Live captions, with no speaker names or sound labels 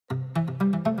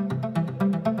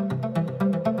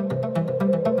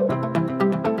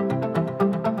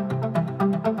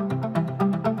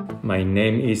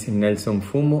name is Nelson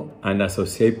Fumo, an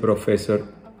associate professor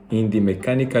in the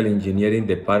Mechanical Engineering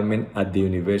Department at the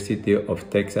University of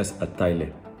Texas at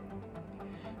Tyler.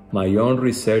 My own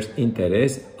research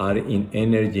interests are in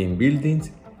energy in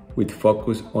buildings with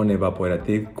focus on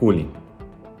evaporative cooling.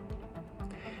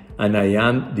 And I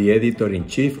am the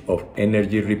editor-in-chief of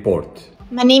Energy Report.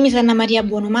 My name is Annamaria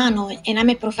Buonomano and I'm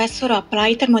a professor of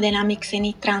applied thermodynamics and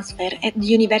heat transfer at the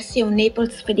University of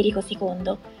Naples Federico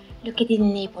II, located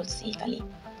in Naples, Italy.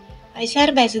 I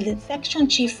serve as the section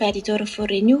chief editor for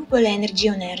Renewable Energy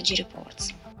on Energy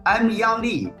Reports. I'm Yang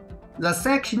Li, the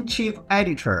section chief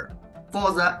editor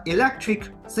for the Electric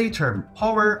System,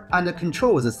 Power and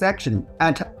Controls section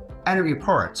at Energy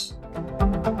Reports.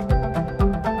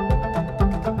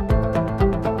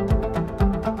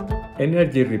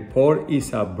 Energy Report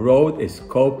is a broad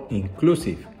scope,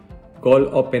 inclusive, goal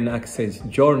open access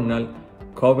journal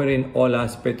covering all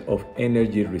aspects of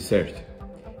energy research.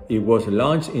 It was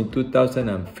launched in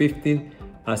 2015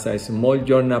 as a small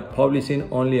journal publishing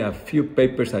only a few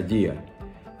papers a year,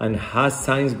 and has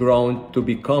since grown to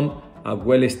become a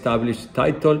well-established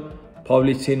title,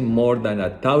 publishing more than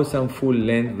 1,000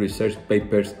 full-length research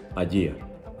papers a year.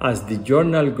 As the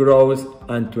journal grows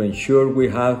and to ensure we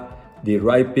have the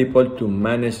right people to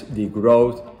manage the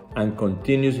growth and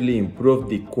continuously improve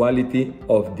the quality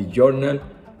of the journal,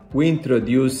 we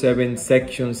introduced 7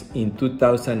 sections in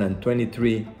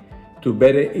 2023 to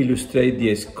better illustrate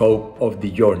the scope of the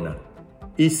journal.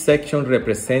 Each section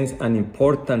represents an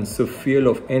important subfield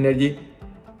of energy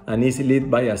and is led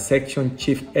by a section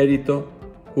chief editor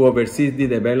who oversees the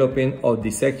development of the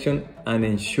section and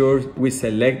ensures we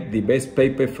select the best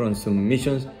paper from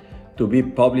submissions to be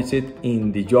published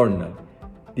in the journal.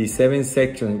 The 7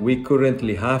 sections we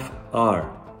currently have are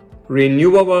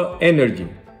Renewable Energy,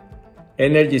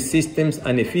 Energy Systems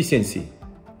and Efficiency,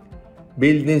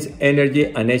 Buildings Energy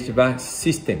and HVAC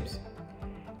Systems,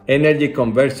 Energy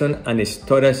Conversion and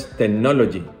Storage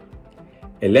Technology,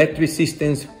 Electric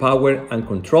Systems, Power and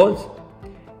Controls,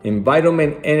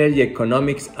 Environment, Energy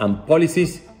Economics and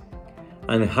Policies,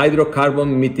 and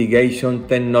Hydrocarbon Mitigation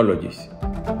Technologies.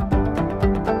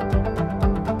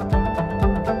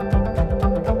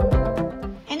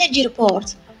 Energy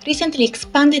Reports recently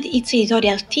expanded its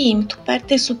editorial team to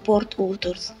better support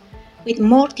authors. With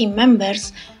more team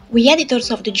members, we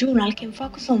editors of the journal can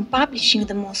focus on publishing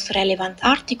the most relevant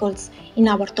articles in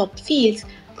our top fields,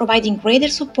 providing greater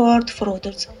support for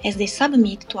authors as they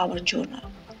submit to our journal.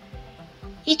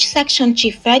 Each section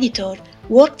chief editor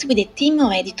works with a team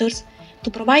of editors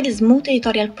to provide a smooth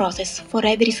editorial process for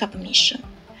every submission.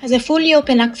 As a fully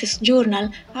open access journal,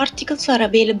 articles are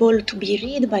available to be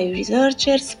read by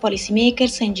researchers,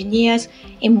 policymakers, engineers,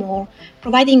 and more,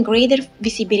 providing greater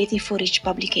visibility for each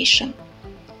publication.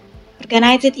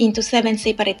 Organized into 7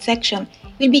 separate sections,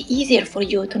 it will be easier for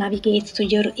you to navigate to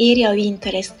your area of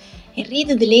interest and read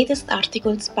the latest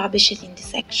articles published in the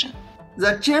section.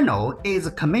 The journal is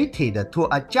committed to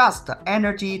a just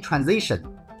energy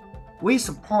transition. We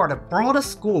support a broad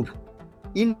scope,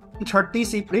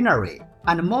 interdisciplinary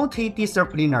and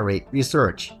multidisciplinary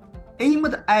research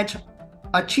aimed at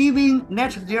achieving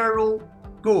net zero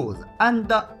goals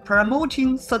and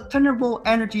promoting sustainable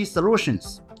energy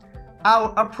solutions.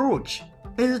 Our approach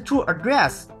is to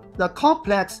address the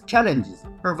complex challenges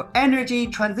of energy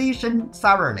transition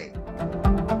thoroughly.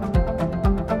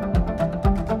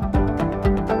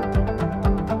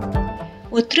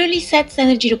 What truly sets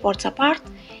Energy Reports apart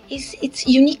is its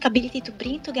unique ability to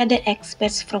bring together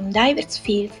experts from diverse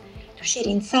fields to share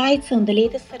insights on the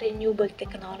latest renewable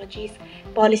technologies,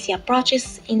 policy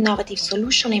approaches, innovative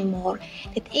solutions, and more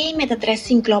that aim at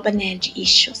addressing global energy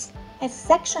issues. As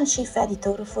section chief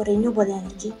editor for Renewable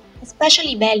Energy, I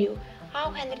especially value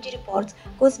how Energy Reports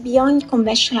goes beyond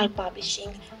conventional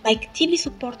publishing by actively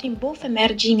supporting both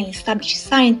emerging and established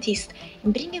scientists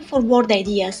in bringing forward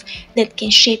ideas that can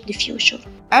shape the future.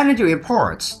 Energy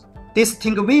Reports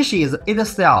distinguishes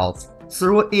itself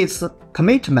through its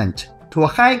commitment to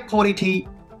high-quality,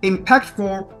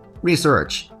 impactful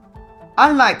research.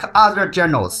 Unlike other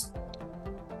journals,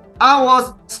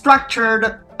 our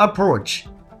structured approach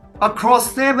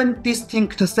across 7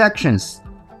 distinct sections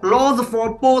allows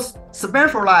for both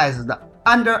specialized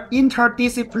and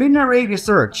interdisciplinary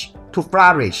research to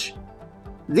flourish.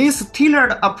 This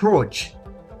tailored approach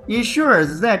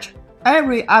ensures that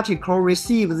every article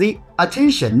receives the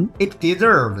attention it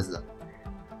deserves,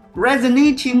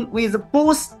 resonating with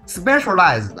both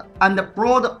specialized and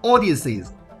broad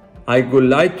audiences. I would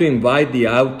like to invite the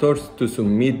authors to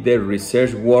submit their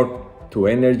research work to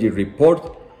Energy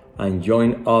Report and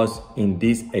join us in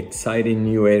this exciting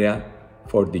new era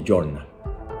for the journal.